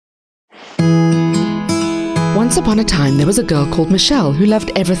Once upon a time there was a girl called Michelle who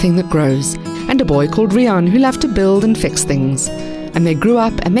loved everything that grows, and a boy called Riaan who loved to build and fix things. And they grew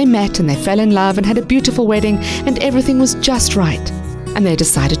up and they met and they fell in love and had a beautiful wedding and everything was just right. And they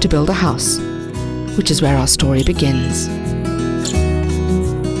decided to build a house, which is where our story begins.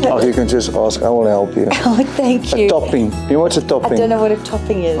 Oh, you can just ask, I will help you. Oh, thank you. A topping. You know what's a topping? I don't know what a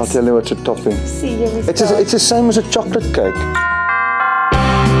topping is. I'll tell you what's a topping. See, here we go. It's the same as a chocolate cake.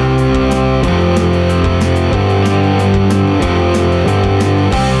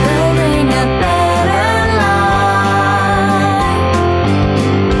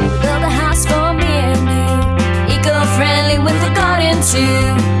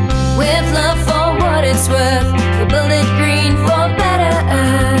 With love for what it's worth, we'll build it green for better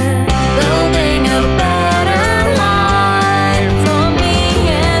earth. Building a better life for me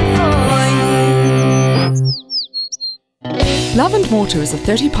and for you. Love and Mortar is a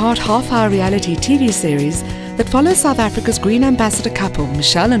 30-part half-hour reality TV series that follows South Africa's Green Ambassador couple,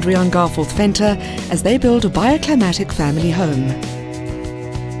 Michelle and Riaan Garforth-Venter, as they build a bioclimatic family home.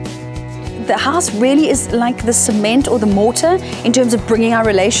 The house really is like the cement or the mortar in terms of bringing our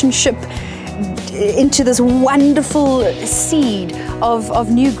relationship into this wonderful seed of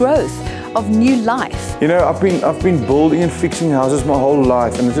new growth, of new life. You know, I've been building and fixing houses my whole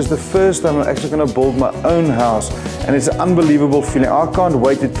life, and this is the first time I'm actually going to build my own house, and it's an unbelievable feeling. I can't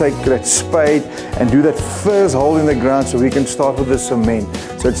wait to take that spade and do that first hole in the ground so we can start with the cement.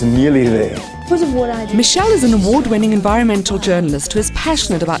 So it's nearly there. Michelle is an award-winning environmental journalist who is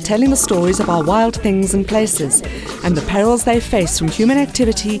passionate about telling the stories of our wild things and places and the perils they face from human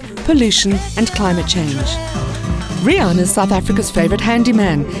activity, pollution and climate change. Riaan is South Africa's favourite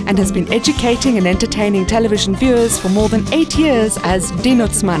handyman and has been educating and entertaining television viewers for more than 8 years as Die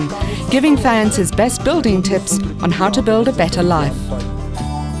Nutzmann, giving fans his best building tips on how to build a better life.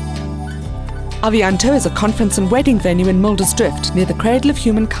 Avianto is a conference and wedding venue in Muldersdrift near the Cradle of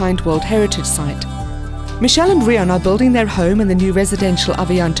Humankind World Heritage Site. Michelle and Riaan are building their home in the new residential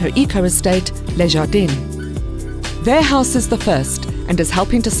Avianto eco-estate, Les Jardins. Their house is the first and is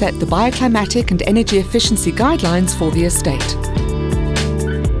helping to set the bioclimatic and energy efficiency guidelines for the estate.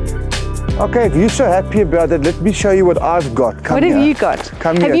 Okay, if you're so happy about it, let me show you what I've got. Come What here. have you got?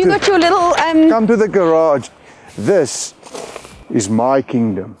 Come have here. you got your little... Come to the garage. This is my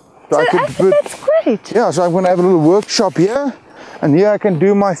kingdom. So I think that's great. Yeah, so I'm going to have a little workshop here. And here I can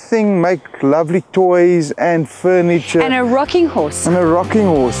do my thing, make lovely toys and furniture. And a rocking horse. And a rocking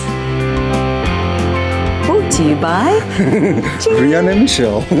horse. Brought to you by... Riaan and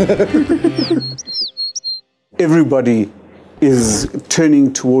Michelle. Everybody is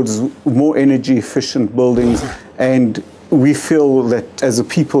turning towards more energy efficient buildings, and we feel that as a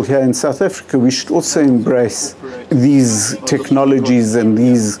people here in South Africa we should also embrace these technologies and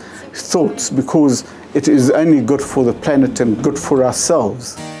these thoughts, because it is only good for the planet and good for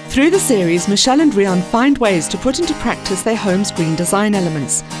ourselves. Through the series, Michelle and Riaan find ways to put into practice their home's green design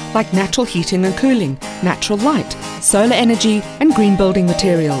elements, like natural heating and cooling, natural light, solar energy and green building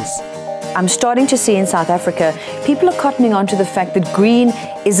materials. I'm starting to see in South Africa, people are cottoning on to the fact that green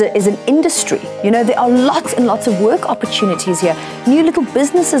is an industry. You know, there are lots and lots of work opportunities here. New little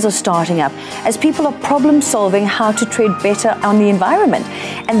businesses are starting up as people are problem solving how to tread better on the environment.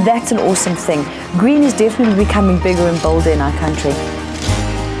 And that's an awesome thing. Green is definitely becoming bigger and bolder in our country.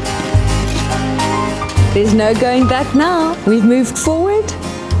 There's no going back now. We've moved forward.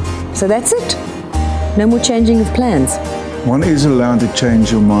 So that's it. No more changing of plans. One is allowed to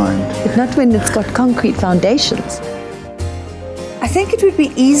change your mind. But not when it's got concrete foundations. I think it would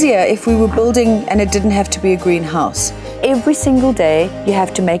be easier if we were building and it didn't have to be a greenhouse. Every single day you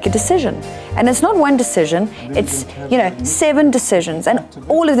have to make a decision. And it's not one decision, it's 7 decisions, and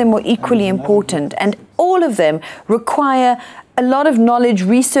all of them are equally important, and all of them require a lot of knowledge,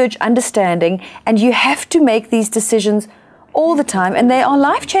 research, understanding, and you have to make these decisions all the time, and they are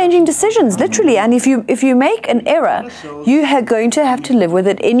life-changing decisions, literally. And if you make an error, you are going to have to live with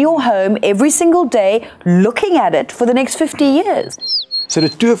it in your home every single day, looking at it for the next 50 years. So the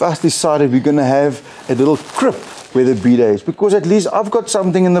two of us decided we're going to have a little crib where the bidet is, because at least I've got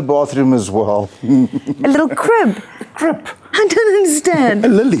something in the bathroom as well. A little crib? A crib. I don't understand. A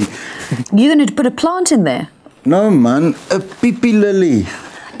lily. You're going to put a plant in there? No, man, a pee-pee lily.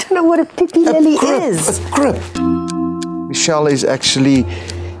 I don't know what a pee-pee lily is. A crib. Michelle is actually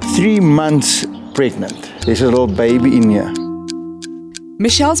 3 months pregnant. There's a little baby in here.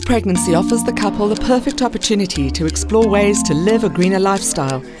 Michelle's pregnancy offers the couple the perfect opportunity to explore ways to live a greener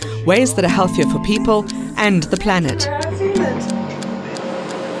lifestyle, ways that are healthier for people and the planet.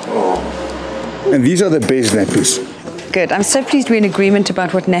 And these are the best nappies. Good. I'm so pleased we're in agreement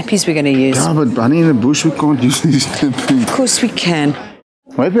about what nappies we're going to use. Yeah, but honey, in the bush we can't use these nappies. Of course we can.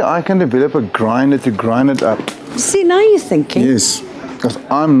 Maybe I can develop a grinder to grind it up. See, now you're thinking. Yes, because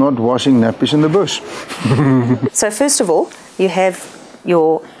I'm not washing nappies in the bush. So first of all, you have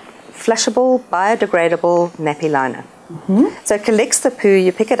your flushable, biodegradable nappy liner. So it collects the poo,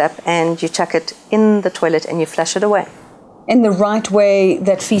 you pick it up and you chuck it in the toilet and you flush it away. In the right way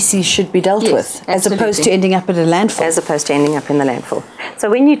that feces should be dealt with, as opposed to ending up at a landfill. As opposed to ending up in the landfill. So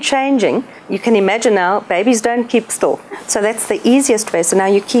when you're changing, you can imagine now, babies don't keep still. So that's the easiest way. So now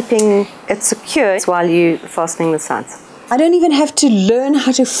you're keeping it secure while you're fastening the sides. I don't even have to learn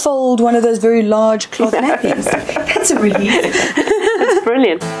how to fold one of those very large cloth nappies. That's a relief. It's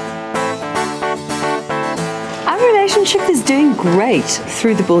brilliant. Our relationship is doing great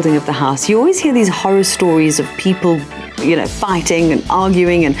through the building of the house. You always hear these horror stories of people, you know, fighting and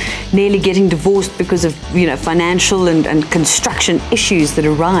arguing and nearly getting divorced because of, you know, financial and construction issues that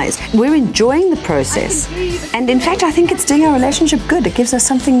arise. We're enjoying the process. And in fact, I think it's doing our relationship good. It gives us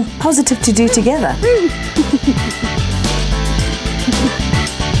something positive to do together.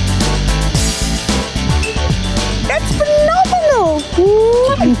 That's phenomenal!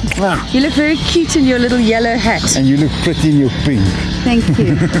 You look very cute in your little yellow hat. And you look pretty in your pink. Thank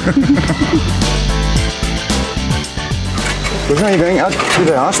you. Are you going out to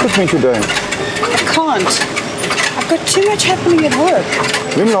the house with me today? I can't. I've got too much happening at work.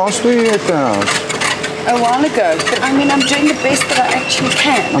 When last were you at the house? A while ago, but I mean, I'm doing the best that I actually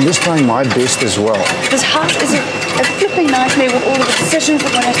can. I'm just trying my best as well. This house is a flipping nightmare with all of the decisions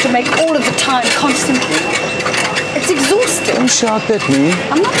that one has to make all of the time, constantly. It's exhausting. Don't shout at me.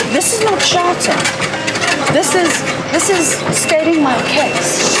 I'm not. This is not shouting. This is stating my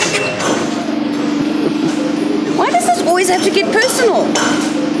case. Why does this always have to get personal?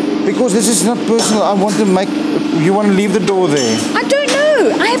 Because this is not personal. I want to make... You want to leave the door there. I don't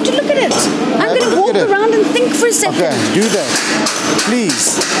know. I have to look at it. I'm going to walk around and think for a second. Okay, do that.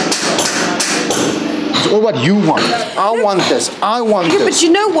 Please. It's all what you want. I want this. I want this. But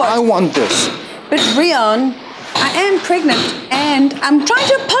you know what? I want this. But Riaan, I am pregnant and I'm trying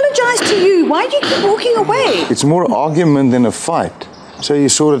to apologize to you. Why do you keep walking away? It's more argument than a fight. So you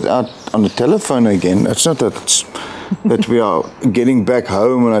sort it out on the telephone again. It's not that we are getting back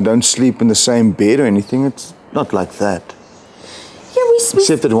home and I don't sleep in the same bed or anything. It's not like that. Yeah,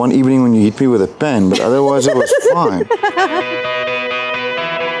 Except that one evening when you hit me with a pen, but otherwise it was fine.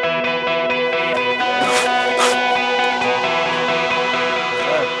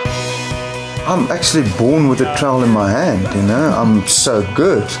 I'm actually born with a trowel in my hand, you know. I'm so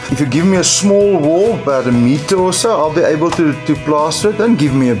good. If you give me a small wall, about a meter or so, I'll be able to plaster it. Don't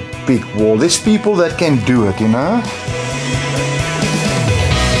give me a big wall. There's people that can do it, you know.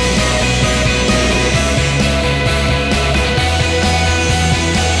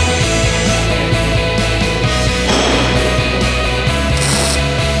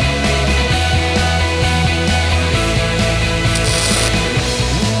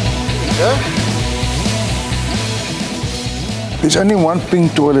 There's only one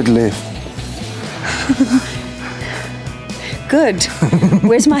pink toilet left. Good.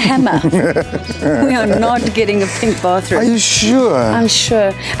 Where's my hammer? We are not getting a pink bathroom. Are you sure? I'm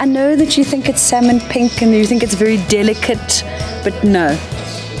sure. I know that you think it's salmon pink and you think it's very delicate, but no,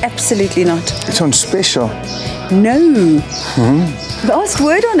 absolutely not. It's on special. No. Last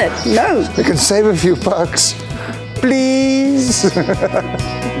word on it. No. We can save a few bucks. Please.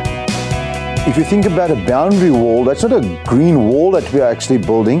 If you think about a boundary wall, that's not a green wall that we are actually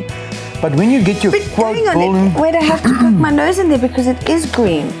building. But when you get your quote building... Wait, I have to put my nose in there because it is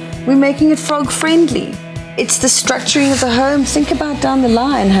green. We're making it frog friendly. It's the structuring of the home. Think about down the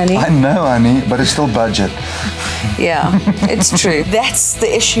line, honey. I know, honey, but it's still budget. Yeah, it's true. That's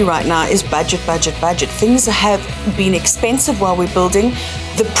the issue right now is budget, budget, budget. Things have been expensive while we're building.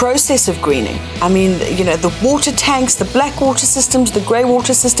 The process of greening. I mean, you know, the water tanks, the black water systems, the grey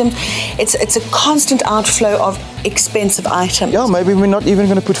water systems. It's a constant outflow of expensive items. Yeah, maybe we're not even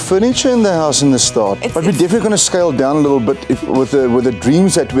going to put furniture in the house in the start. But we're definitely going to scale down a little bit with the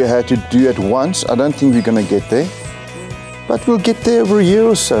dreams that we had to do at once. I don't think we're going to get there. But we'll get there over a year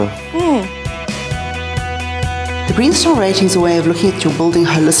or so. The Green Star rating is a way of looking at your building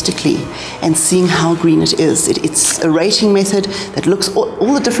holistically and seeing how green it is. It's a rating method that looks at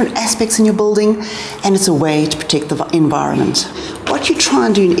all the different aspects in your building, and it's a way to protect the environment. What you try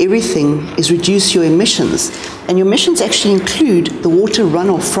and do in everything is reduce your emissions, and your emissions actually include the water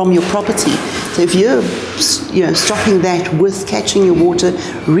runoff from your property. So if you're stopping that with catching your water,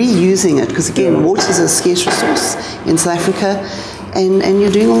 reusing it, because again, water is a scarce resource in South Africa, and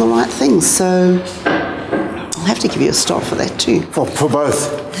you're doing all the right things. So I'll have to give you a star for that too. For both.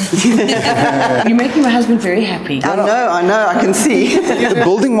 You're making my husband very happy. I know, I can see. The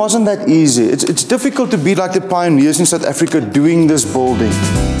building wasn't that easy. It's difficult to be like the pioneers in South Africa doing this building.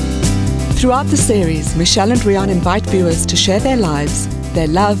 Throughout the series, Michelle and Riaan invite viewers to share their lives, their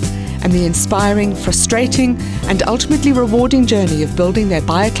love, and the inspiring, frustrating, and ultimately rewarding journey of building their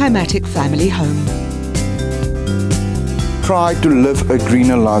bioclimatic family home. Try to live a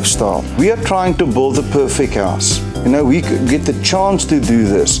greener lifestyle. We are trying to build the perfect house. You know, we get the chance to do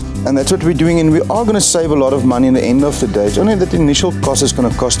this. And that's what we're doing, and we are going to save a lot of money in the end of the day. It's only that the initial cost is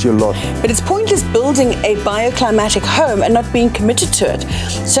going to cost you a lot. But it's pointless building a bioclimatic home and not being committed to it.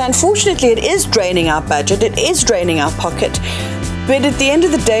 So unfortunately, it is draining our budget, it is draining our pocket. But at the end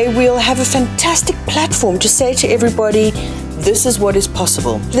of the day, we'll have a fantastic platform to say to everybody, this is what is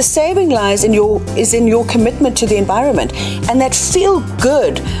possible. The saving lies in your commitment to the environment, and that feel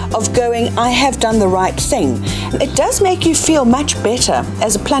good of going, I have done the right thing. It does make you feel much better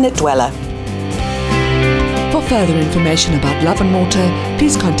as a planet dweller. For further information about Love and Mortar,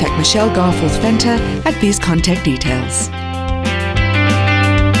 please contact Michelle Garforth-Venter at these contact details.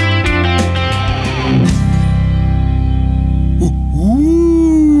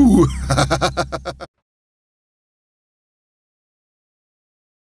 Ooh.